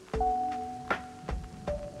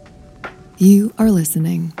You are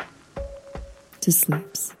listening to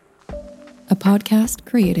Sleeps, a podcast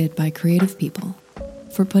created by creative people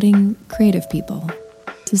for putting creative people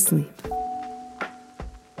to sleep.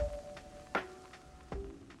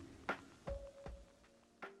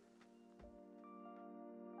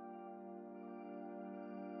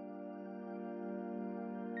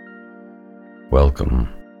 Welcome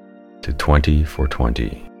to 20 for 20,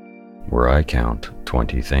 where I count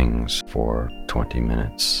 20 things for 20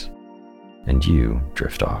 minutes, and you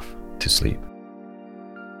drift off to sleep.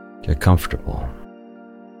 Get comfortable.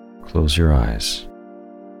 Close your eyes.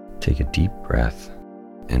 Take a deep breath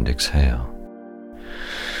and exhale.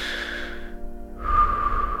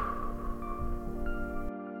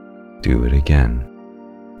 Do it again.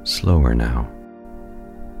 Slower now.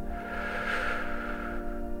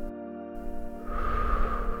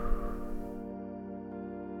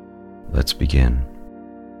 Let's begin.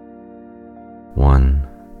 1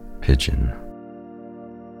 pigeon.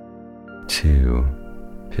 2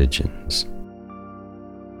 pigeons.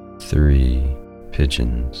 3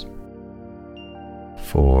 pigeons.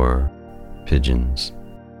 4 pigeons.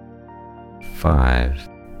 5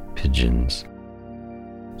 pigeons.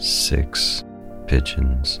 6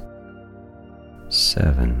 pigeons.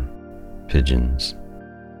 7 pigeons.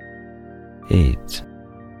 8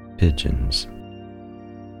 pigeons.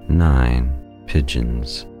 9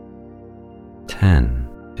 pigeons. 10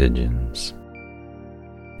 pigeons.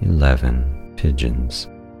 11 pigeons.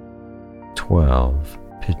 12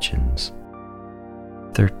 pigeons.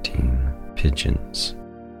 13 pigeons.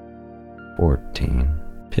 14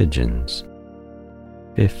 pigeons.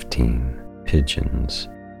 15 pigeons.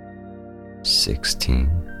 16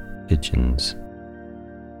 pigeons.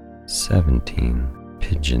 17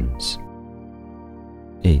 pigeons.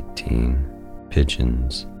 18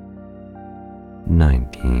 pigeons.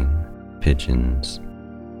 19 pigeons.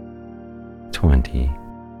 20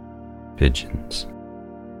 pigeons.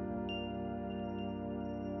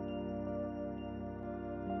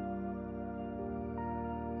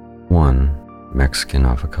 One Mexican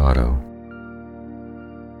avocado.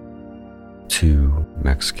 2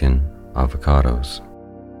 Mexican avocados.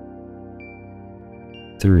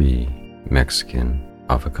 3 Mexican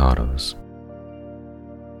avocados.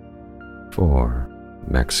 4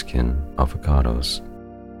 Mexican avocados.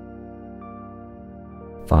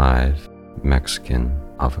 5 Mexican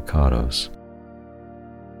avocados.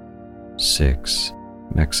 6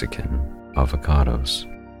 Mexican avocados.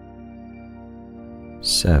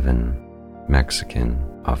 7 Mexican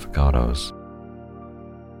avocados.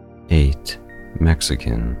 8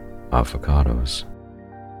 Mexican avocados.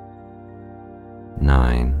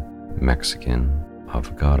 9 Mexican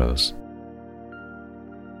avocados.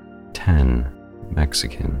 10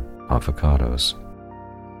 Mexican avocados.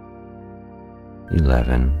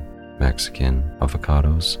 11 Mexican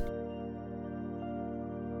avocados.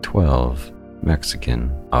 12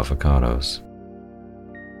 Mexican avocados.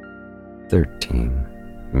 13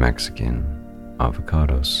 Mexican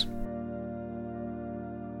avocados.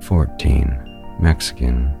 14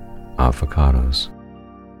 Mexican avocados.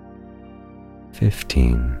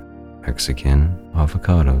 15 Mexican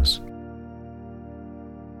avocados.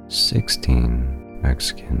 16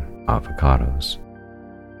 Mexican avocados.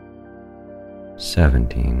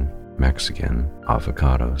 17 Mexican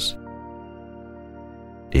avocados.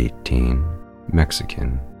 18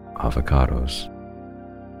 Mexican avocados.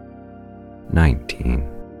 19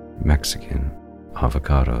 Mexican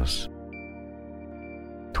avocados.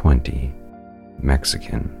 20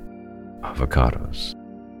 Mexican avocados.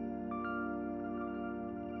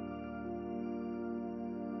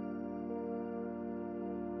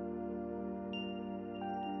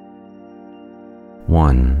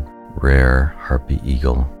 One rare harpy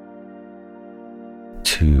eagle.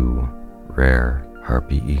 2 rare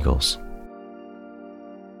harpy eagles.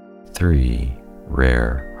 3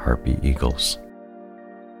 rare harpy eagles.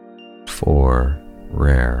 4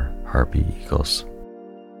 rare harpy eagles.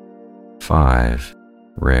 5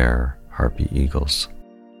 rare harpy eagles.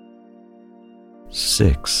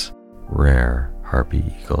 6 rare harpy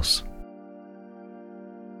eagles.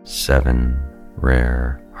 7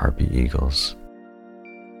 rare harpy eagles.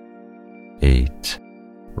 8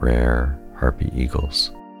 rare harpy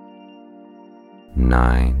eagles.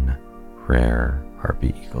 9 rare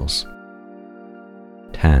harpy eagles.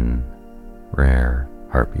 10 rare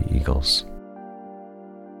harpy eagles.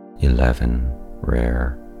 11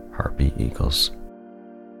 rare harpy eagles.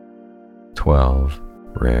 12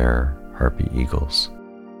 rare harpy eagles.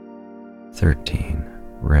 13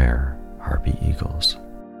 rare harpy eagles.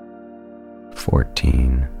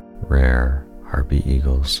 14 rare harpy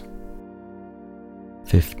eagles.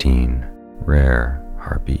 15 rare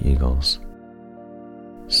harpy eagles,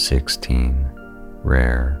 16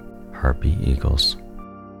 rare harpy eagles,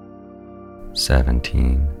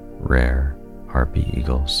 17 rare harpy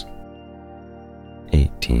eagles,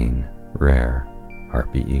 18 rare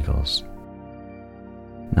harpy eagles,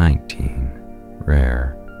 19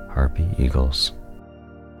 rare harpy eagles,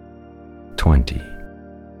 20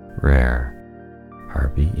 rare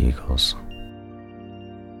harpy eagles.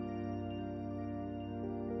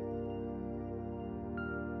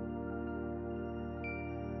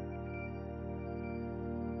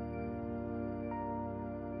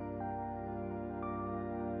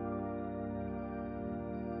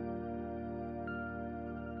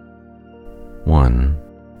 One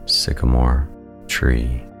sycamore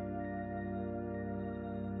tree,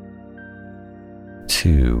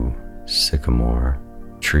 2 sycamore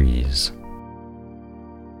trees,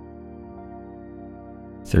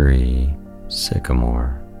 3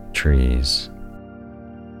 sycamore trees,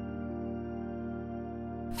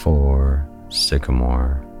 4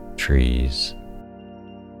 sycamore trees,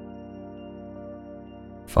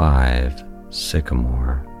 5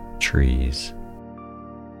 sycamore trees,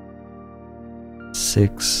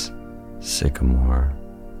 6 sycamore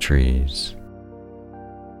trees,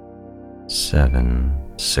 7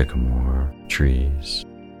 sycamore trees,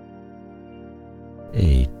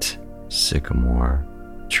 8 sycamore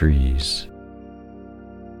trees,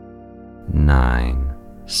 9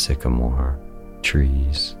 sycamore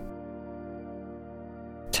trees,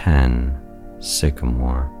 10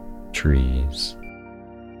 sycamore trees,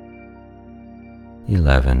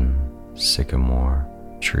 11 sycamore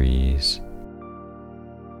trees,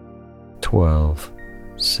 12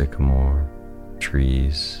 sycamore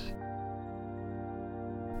trees,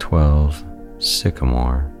 12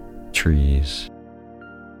 sycamore trees,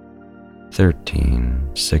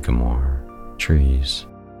 13 sycamore trees,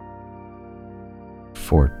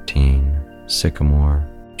 14 sycamore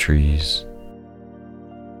trees,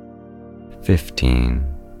 15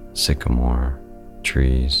 sycamore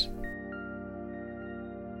trees,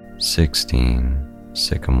 16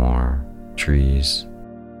 sycamore trees,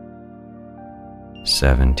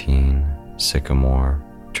 17 sycamore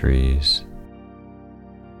trees,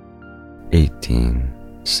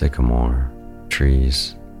 18 sycamore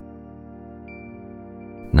trees,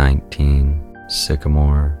 19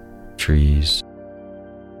 sycamore trees,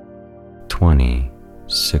 20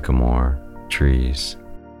 sycamore trees.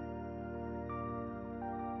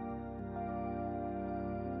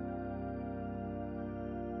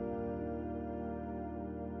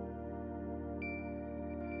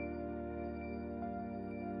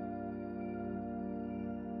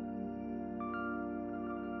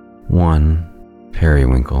 One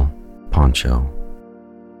periwinkle poncho,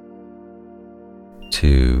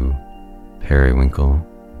 2 periwinkle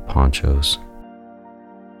ponchos,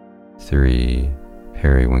 3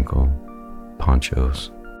 periwinkle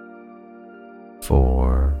ponchos,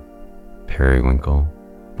 4 periwinkle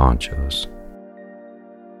ponchos,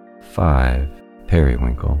 5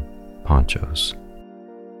 periwinkle ponchos,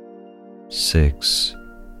 6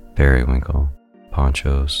 periwinkle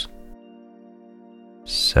ponchos,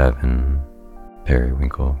 7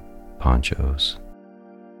 periwinkle ponchos,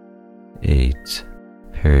 8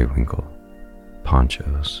 periwinkle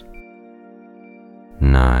ponchos,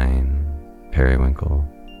 9 periwinkle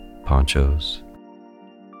ponchos,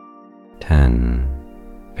 10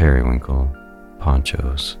 periwinkle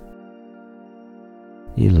ponchos,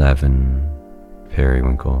 11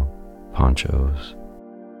 periwinkle ponchos,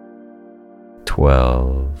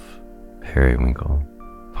 12 periwinkle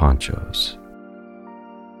ponchos,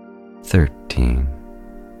 13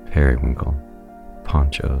 periwinkle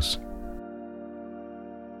ponchos,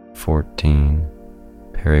 14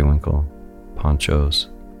 periwinkle ponchos,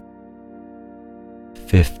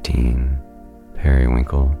 15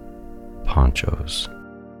 periwinkle ponchos,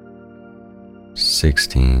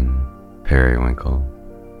 16 periwinkle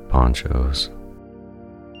ponchos,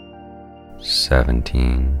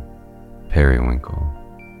 17 periwinkle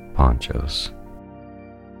ponchos,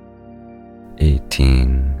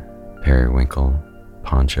 18 periwinkle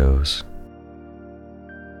ponchos,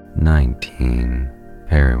 19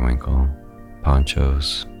 periwinkle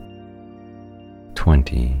ponchos,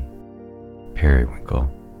 20 periwinkle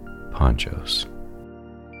ponchos.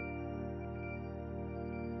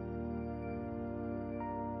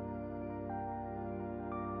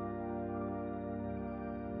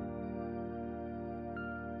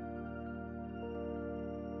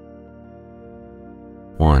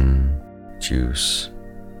 One juice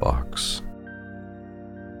box,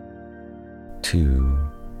 2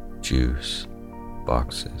 juice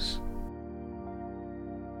boxes,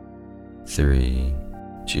 3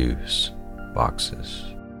 juice boxes,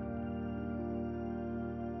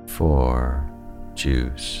 4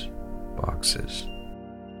 juice boxes,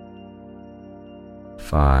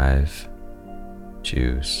 5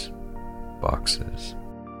 juice boxes,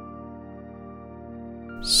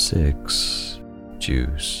 6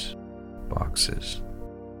 juice boxes,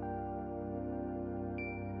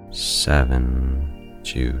 7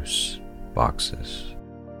 juice boxes,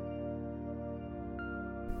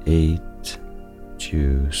 8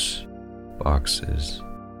 juice boxes,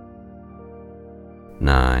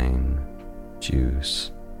 9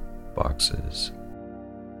 juice boxes,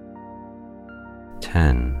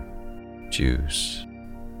 10 juice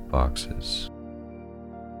boxes,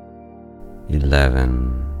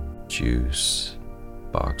 11 juice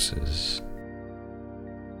boxes,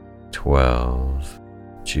 12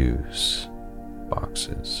 juice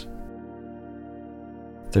boxes,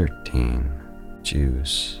 13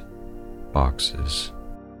 juice boxes,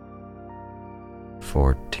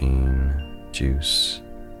 14 juice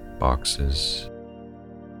boxes,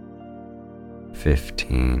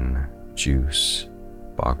 15 juice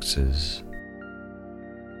boxes,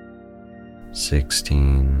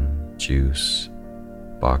 16 juice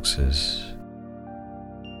boxes,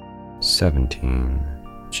 17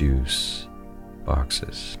 juice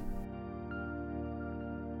boxes,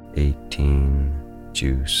 18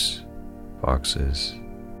 juice boxes,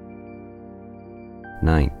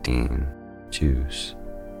 19 juice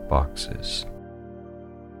boxes,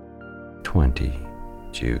 20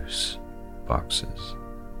 juice boxes.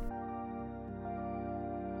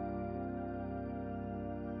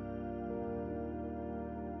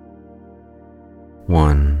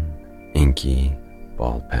 One inky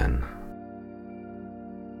ball pen,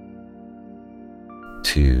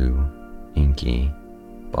 2 inky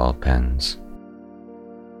ball pens,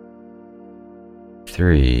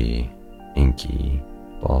 3 inky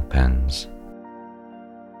ball pens,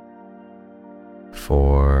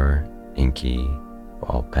 4 inky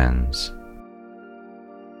ball pens,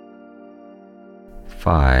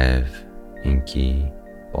 5 inky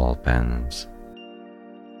ball pens,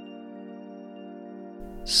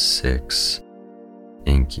 6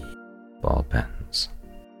 inky ball pens,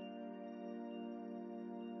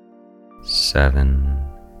 7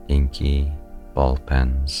 inky ball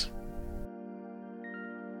pens,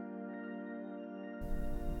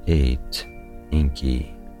 8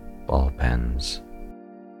 inky ball pens,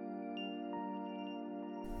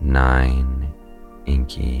 9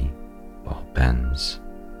 inky ball pens,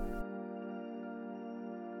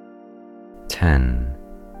 10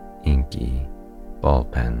 inky ball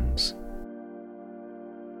pens,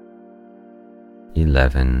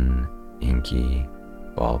 11 inky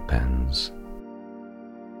ball pens,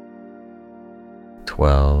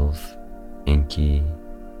 12 inky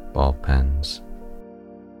ball pens,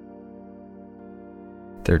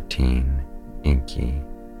 13 inky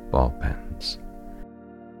ball pens,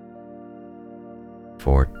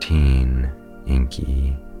 14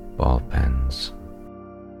 inky ball pens,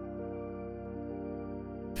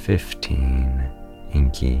 15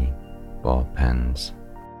 inky ball pens,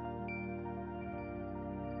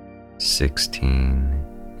 16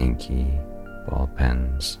 inky ball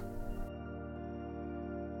pens,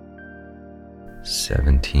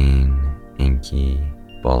 17 inky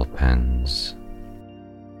ball pens,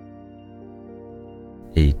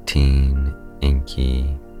 18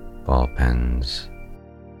 inky ball pens,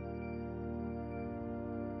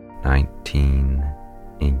 19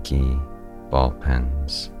 inky ball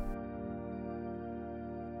pens,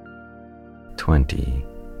 20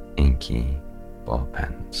 inky ball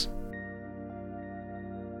pens.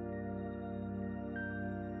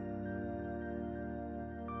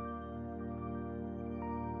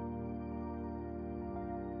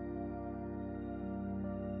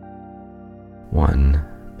 One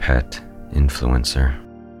pet influencer,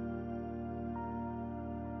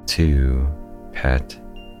 2 pet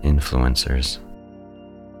influencers,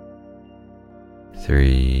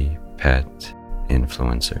 3 pet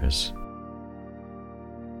influencers,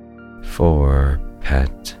 4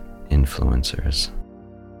 pet influencers,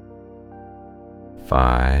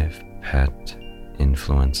 5 pet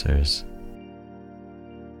influencers,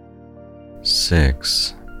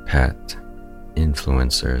 6 pet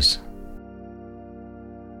influencers,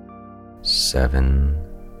 7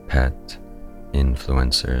 pet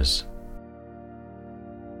influencers,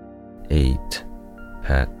 8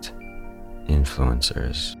 pet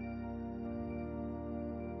influencers,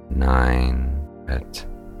 9 pet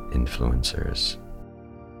influencers,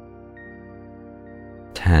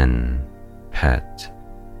 10 pet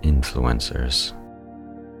influencers,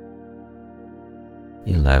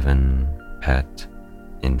 11 pet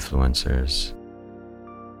influencers,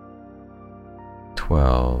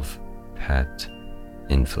 12 pet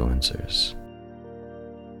influencers,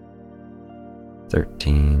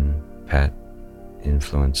 13 pet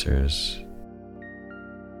influencers,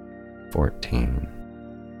 14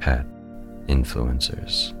 pet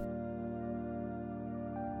influencers,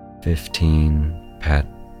 15 pet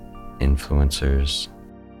influencers,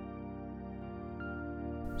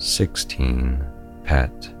 16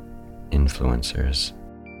 pet influencers,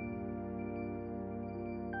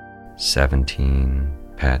 17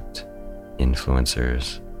 pet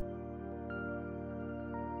influencers,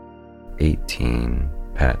 18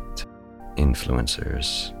 pet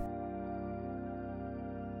influencers,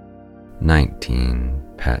 19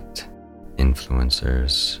 pet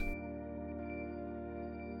influencers,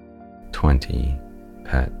 20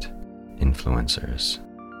 pet influencers.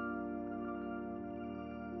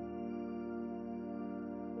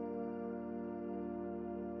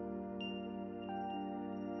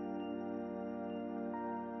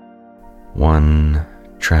 One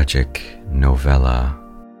tragic novella,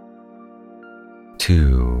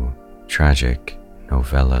 2 tragic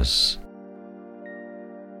novellas,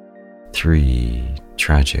 3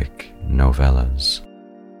 tragic novellas,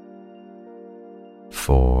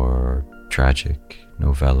 4 tragic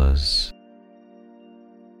novellas,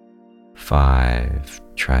 5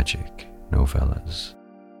 tragic novellas,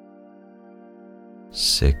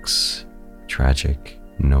 6 tragic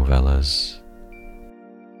novellas,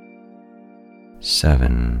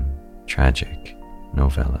 7 tragic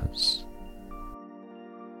novellas,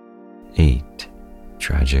 8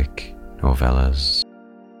 tragic novellas,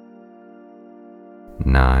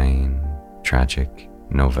 9 tragic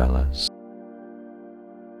novellas,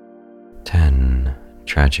 10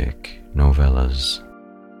 tragic novellas,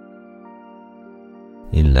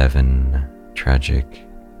 11 tragic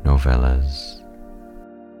novellas,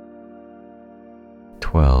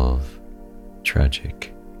 12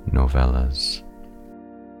 tragic novellas,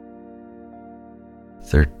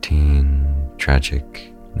 13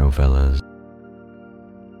 tragic novellas,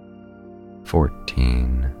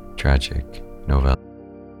 14 tragic novellas,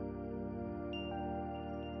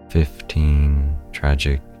 15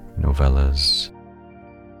 tragic novellas,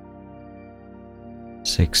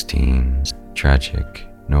 16 tragic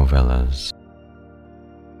novellas,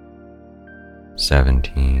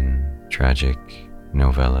 17 tragic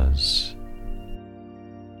novellas,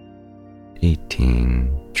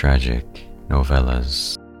 18 tragic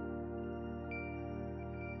novellas,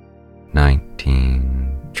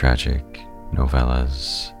 19 tragic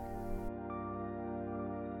novellas,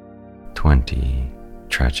 20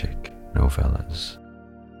 tragic novellas.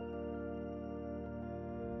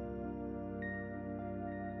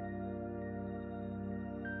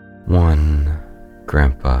 One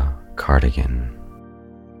Grandpa Cardigan,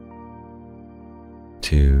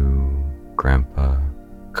 2 Grandpa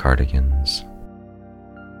Cardigans,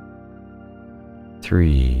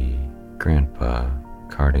 3 Grandpa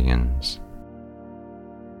Cardigans,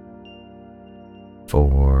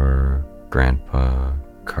 4 Grandpa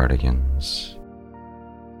Cardigans,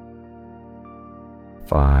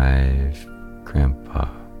 5 Grandpa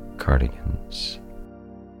Cardigans,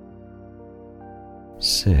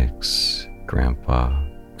 6 Grandpa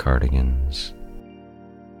Cardigans,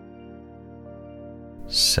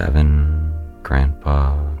 7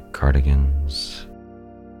 Grandpa Cardigans,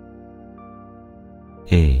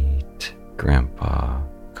 8 Grandpa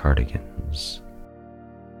Cardigans,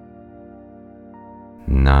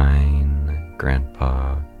 9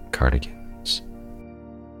 Grandpa Cardigans,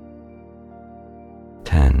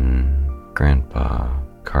 10 Grandpa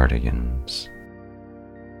Cardigans,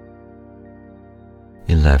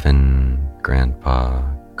 11 Grandpa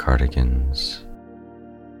Cardigans,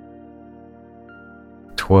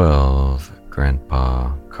 12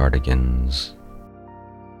 Grandpa Cardigans,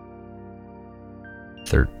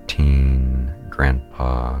 13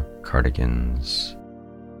 Grandpa Cardigans,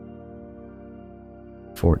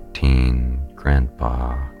 14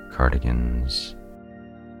 Grandpa Cardigans,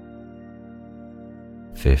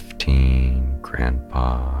 15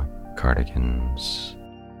 Grandpa Cardigans,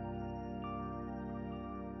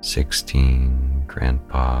 16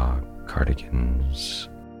 Grandpa Cardigans,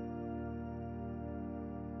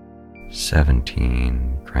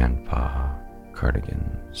 17 Grandpa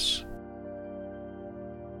Cardigans,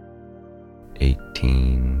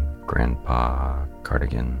 18 Grandpa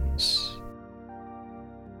Cardigans,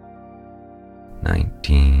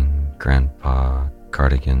 19 Grandpa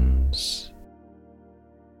Cardigans,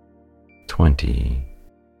 20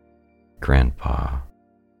 Grandpa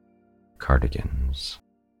Cardigans.